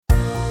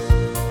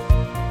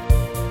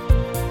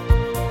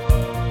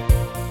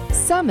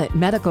Summit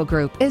Medical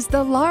Group is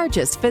the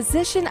largest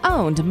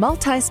physician-owned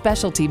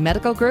multi-specialty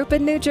medical group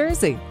in New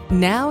Jersey.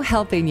 Now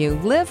helping you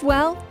live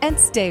well and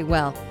stay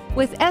well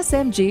with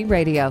SMG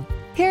Radio.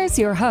 Here's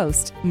your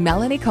host,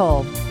 Melanie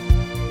Cole.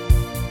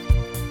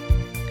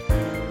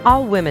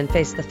 All women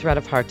face the threat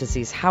of heart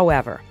disease.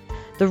 However,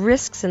 the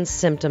risks and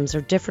symptoms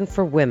are different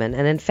for women,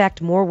 and in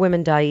fact, more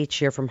women die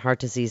each year from heart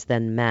disease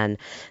than men.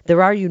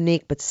 There are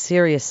unique but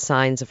serious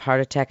signs of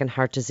heart attack and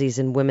heart disease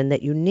in women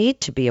that you need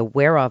to be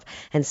aware of,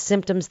 and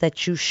symptoms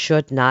that you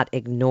should not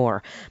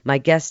ignore. My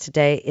guest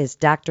today is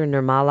Dr.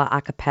 Nirmala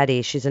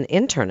Akapeti. She's an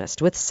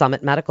internist with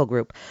Summit Medical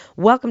Group.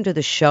 Welcome to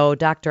the show,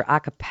 Dr.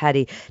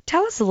 Akapeti.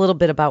 Tell us a little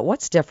bit about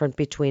what's different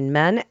between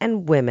men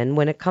and women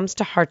when it comes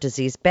to heart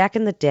disease. Back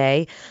in the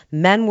day,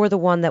 men were the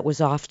one that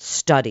was oft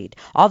studied.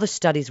 All the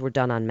studies were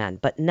done on men.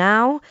 But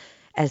now,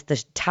 as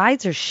the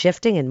tides are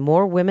shifting and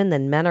more women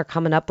than men are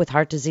coming up with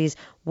heart disease,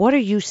 what are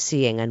you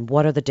seeing and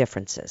what are the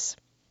differences?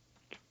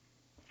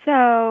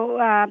 So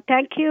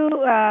thank you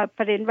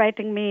for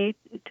inviting me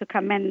to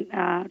come and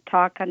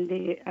talk on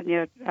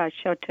your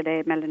show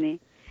today, Melanie.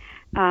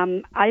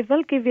 I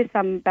will give you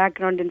some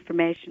background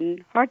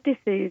information. Heart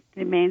disease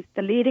remains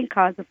the leading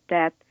cause of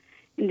death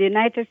in the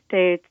United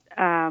States.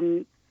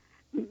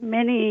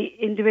 Many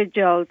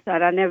individuals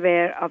are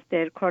unaware of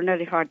their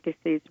coronary heart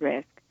disease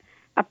risk.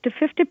 Up to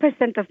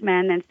 50% of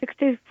men and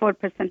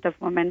 64% of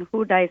women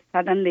who die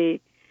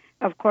suddenly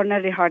of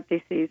coronary heart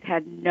disease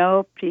had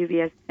no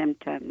previous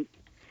symptoms.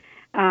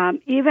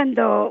 Even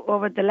though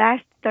over the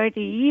last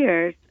 30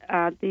 years,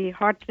 the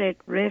heart rate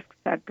risks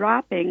are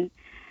dropping,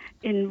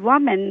 in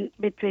women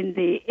between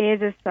the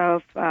ages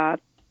of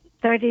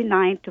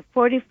 39 to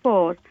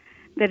 44,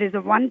 there is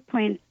a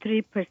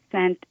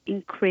 1.3%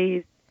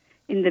 increase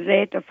in the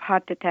rate of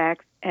heart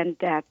attacks and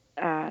death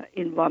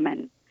in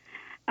women.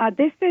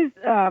 This is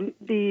a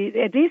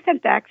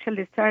recent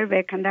actually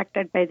survey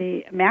conducted by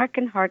the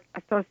American Heart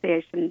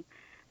Association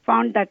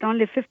found that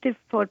only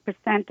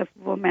 54% of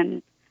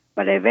women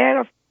were aware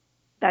of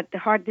that the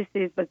heart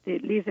disease was the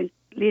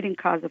leading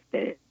cause of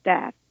the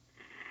death.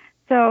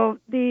 So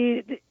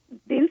the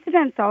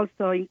incidence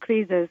also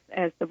increases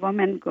as the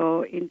women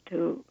go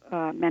into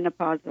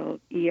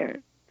menopausal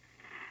years.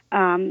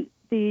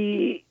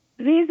 The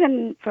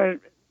reason for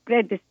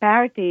great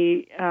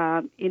disparity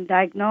in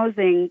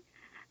diagnosing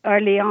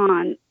early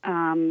on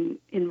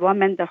in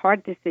women the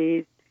heart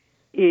disease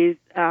is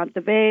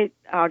the way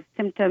our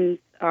symptoms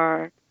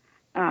are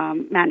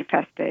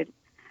manifested.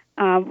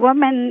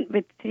 Women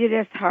with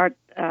serious heart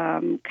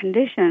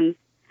conditions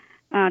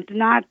do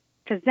not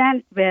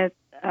present with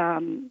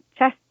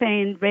chest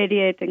pain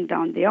radiating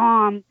down the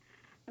arm,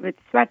 with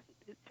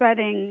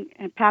sweating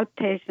and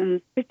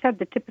palpitations, which are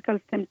the typical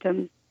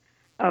symptoms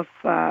of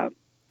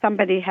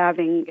somebody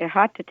having a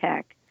heart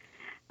attack.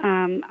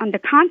 On the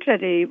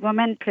contrary,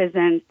 women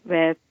present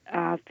with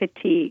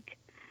fatigue,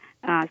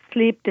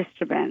 sleep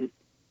disturbance,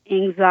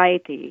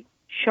 anxiety,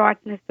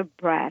 shortness of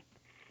breath,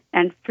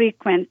 and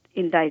frequent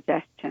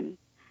indigestion.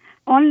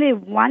 Only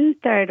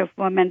 1/3 of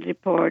women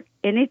report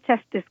any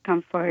chest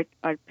discomfort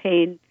or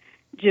pain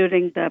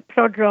during the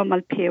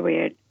prodromal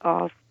period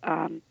of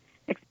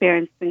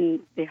experiencing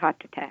the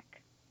heart attack.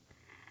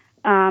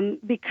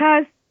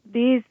 Because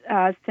these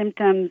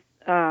symptoms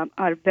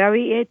are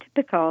very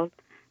atypical,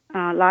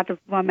 a lot of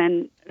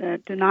women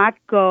do not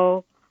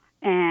go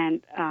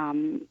and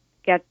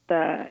get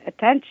the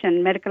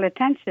medical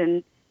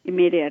attention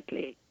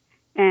immediately.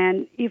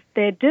 And if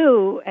they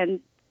do, and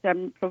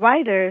some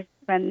providers,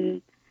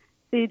 when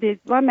see these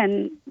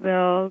women,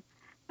 will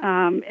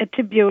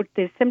attribute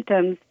these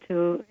symptoms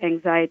to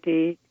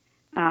anxiety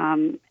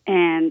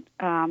and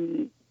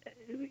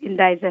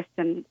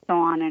indigestion, so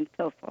on and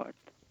so forth.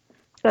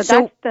 So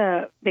that's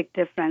the big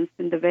difference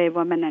in the way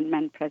women and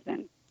men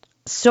present.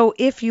 So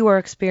if you are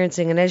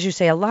experiencing, and as you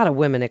say, a lot of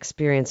women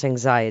experience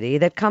anxiety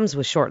that comes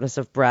with shortness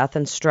of breath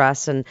and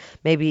stress and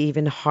maybe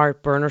even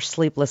heartburn or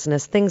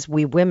sleeplessness, things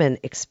we women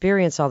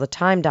experience all the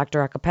time,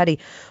 Dr. Akapeti,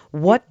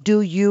 what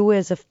do you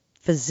as a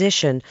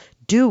physician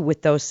do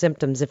with those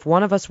symptoms? If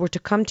one of us were to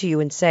come to you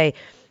and say,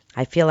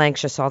 I feel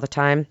anxious all the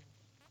time,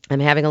 I'm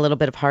having a little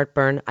bit of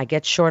heartburn, I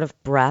get short of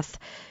breath,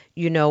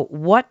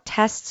 what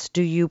tests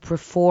do you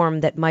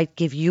perform that might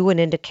give you an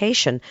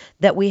indication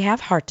that we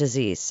have heart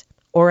disease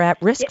or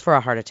at risk for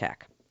a heart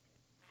attack?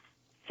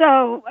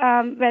 So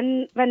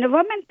when a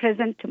woman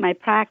presents to my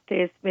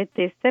practice with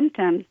these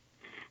symptoms,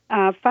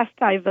 first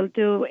I will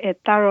do a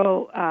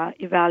thorough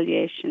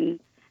evaluation,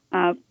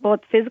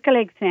 both physical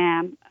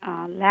exam,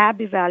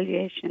 lab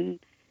evaluation,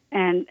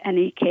 and an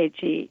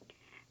EKG.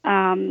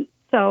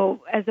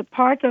 So as a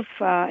part of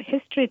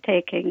history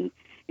taking,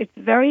 it's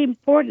very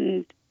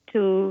important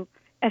to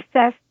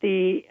assess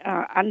the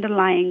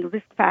underlying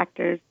risk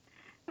factors,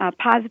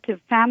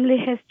 positive family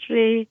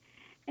history,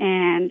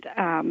 and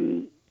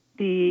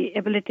the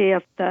ability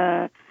of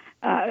the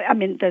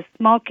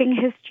smoking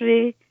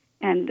history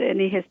and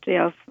any history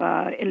of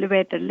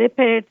elevated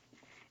lipids,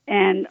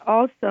 and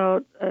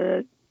also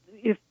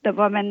if the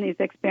woman is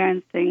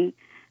experiencing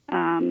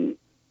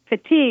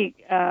fatigue,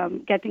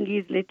 getting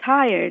easily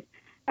tired,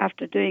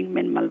 after doing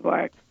minimal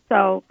work.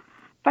 So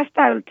first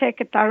I will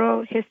take a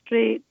thorough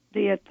history,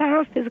 do a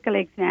thorough physical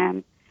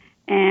exam,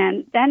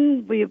 and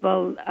then we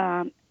will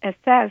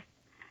assess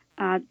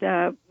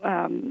the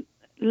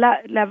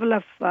level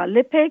of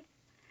lipids.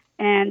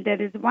 And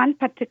there is one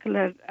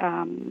particular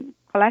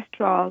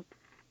cholesterol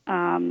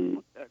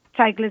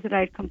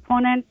triglyceride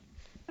component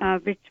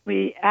which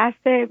we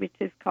assay, which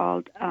is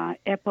called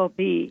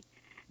ApoB.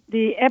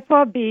 The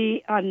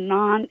ApoB or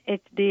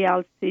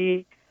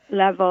non-HDLC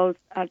levels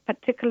are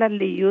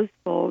particularly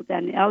useful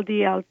than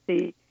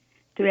LDLC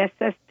to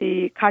assess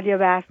the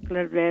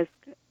cardiovascular risk,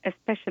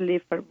 especially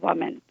for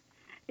women.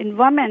 In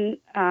women,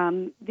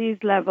 these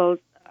levels,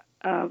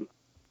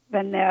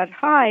 when they are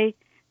high,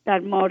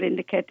 they're more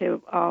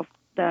indicative of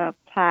the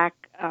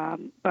plaque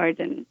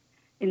burden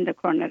in the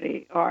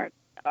coronary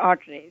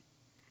arteries.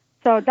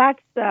 So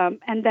that's,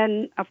 and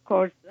then, of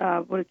course,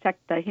 we'll check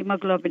the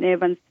hemoglobin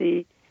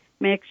A1C,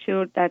 make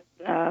sure that,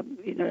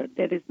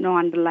 there is no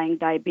underlying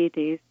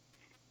diabetes.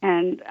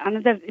 And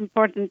another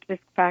important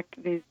risk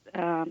factor is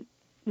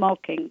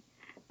smoking.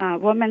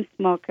 Women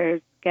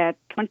smokers get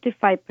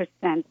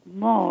 25%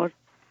 more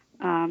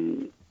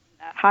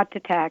heart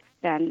attacks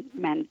than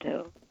men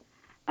do.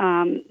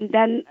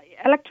 Then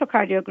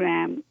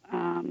electrocardiogram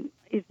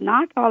is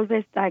not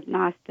always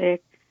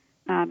diagnostic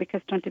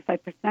because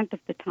 25% of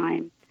the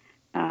time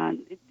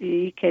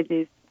the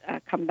EKGs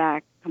come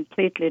back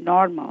completely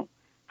normal.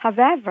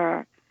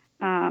 However,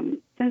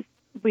 since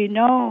we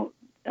know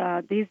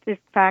these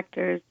risk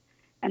factors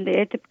and the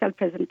atypical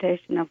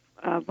presentation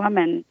of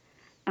women,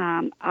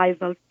 I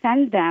will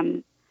send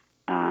them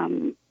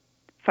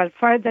for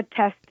further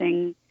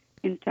testing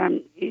in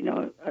terms,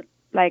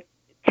 like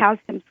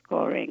calcium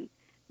scoring,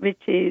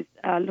 which is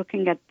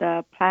looking at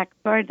the plaque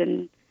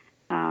burden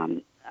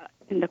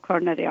in the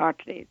coronary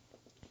arteries.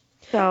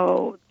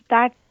 So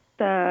that's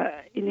the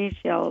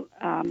initial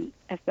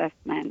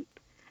assessment.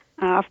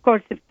 Of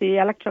course, if the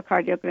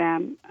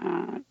electrocardiogram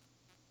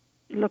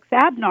looks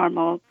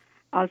abnormal,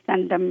 I'll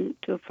send them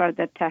to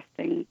further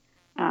testing,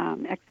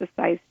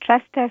 exercise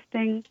stress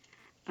testing.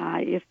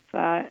 If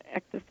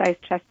exercise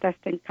stress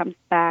testing comes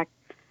back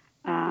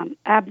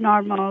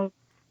abnormal,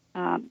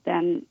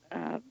 then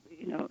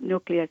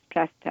nuclear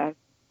stress test,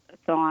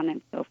 so on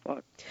and so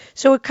forth.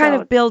 So it kind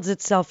of builds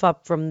itself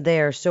up from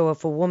there. So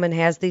if a woman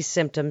has these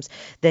symptoms,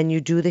 then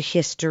you do the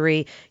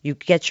history, you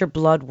get your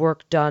blood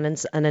work done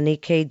and an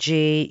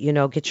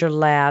EKG, get your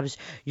labs.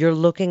 You're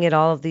looking at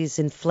all of these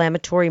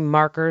inflammatory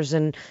markers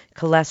and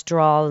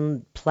cholesterol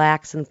and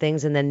plaques and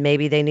things, and then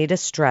maybe they need a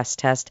stress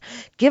test.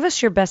 Give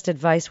us your best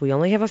advice. We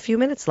only have a few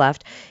minutes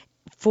left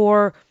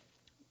for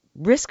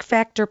risk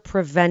factor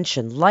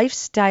prevention,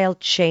 lifestyle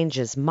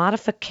changes,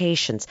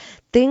 modifications,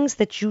 things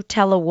that you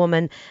tell a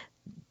woman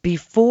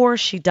before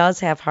she does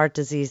have heart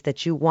disease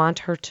that you want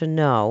her to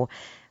know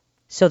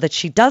so that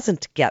she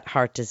doesn't get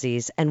heart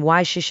disease, and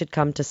why she should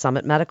come to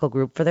Summit Medical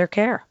Group for their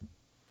care.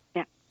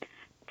 Yeah.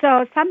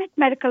 So Summit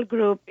Medical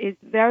Group is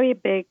very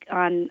big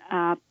on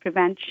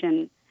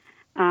prevention,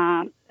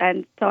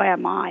 and so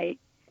am I.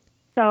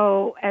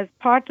 So as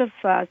part of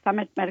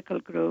Summit Medical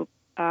Group,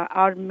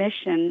 our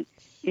mission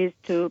is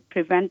to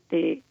prevent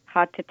the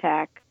heart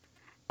attack.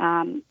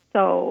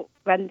 So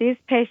when these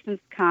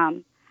patients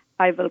come,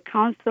 I will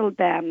counsel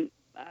them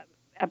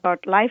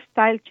about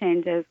lifestyle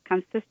changes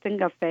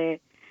consisting of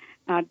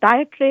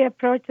dietary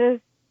approaches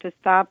to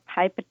stop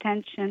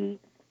hypertension,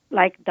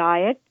 like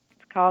diet.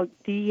 It's called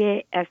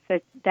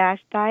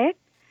DASH diet,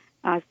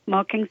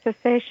 smoking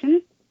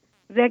cessation,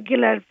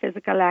 regular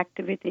physical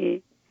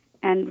activity,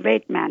 and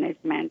weight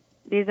management.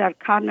 These are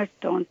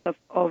cornerstones of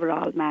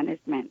overall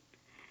management.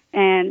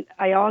 And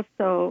I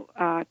also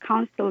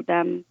counsel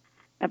them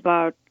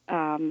about,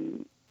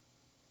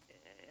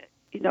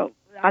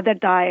 other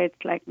diets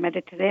like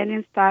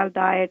Mediterranean-style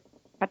diet,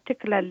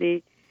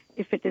 particularly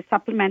if it is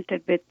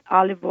supplemented with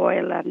olive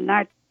oil or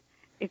nuts.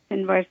 It's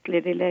inversely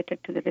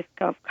related to the risk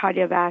of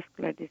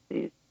cardiovascular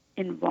disease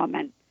in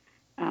women,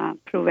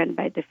 proven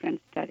by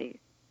different studies.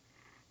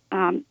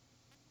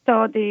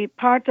 So the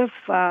part of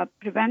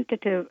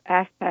preventative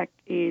aspect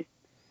is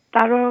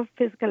thorough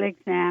physical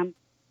exam,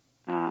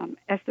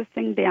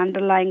 assessing the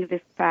underlying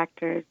risk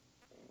factors,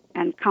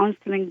 and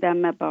counseling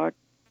them about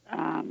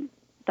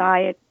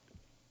diet.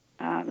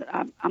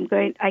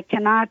 I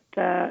cannot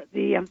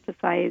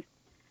re-emphasize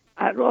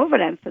or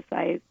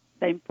overemphasize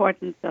the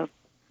importance of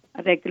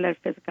regular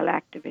physical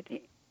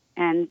activity,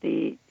 and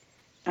the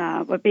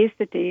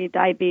obesity,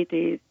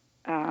 diabetes,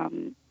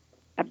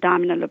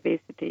 abdominal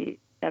obesity,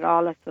 they're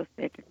all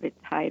associated with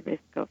high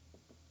risk of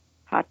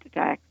heart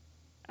attacks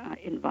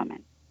in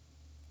women.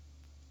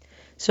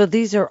 So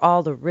these are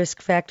all the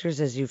risk factors,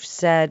 as you've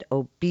said,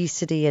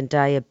 obesity and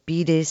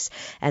diabetes,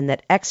 and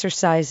that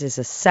exercise is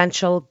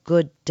essential,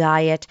 good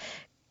diet,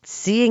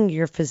 seeing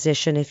your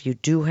physician if you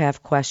do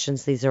have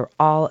questions. These are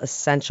all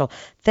essential.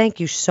 Thank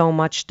you so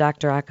much,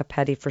 Dr.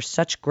 Acapedi, for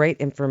such great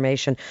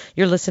information.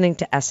 You're listening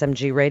to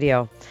SMG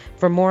Radio.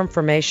 For more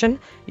information,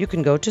 you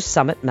can go to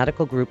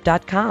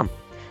summitmedicalgroup.com.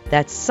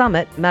 That's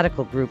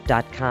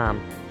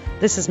summitmedicalgroup.com.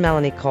 This is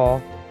Melanie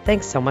Cole.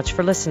 Thanks so much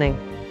for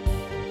listening.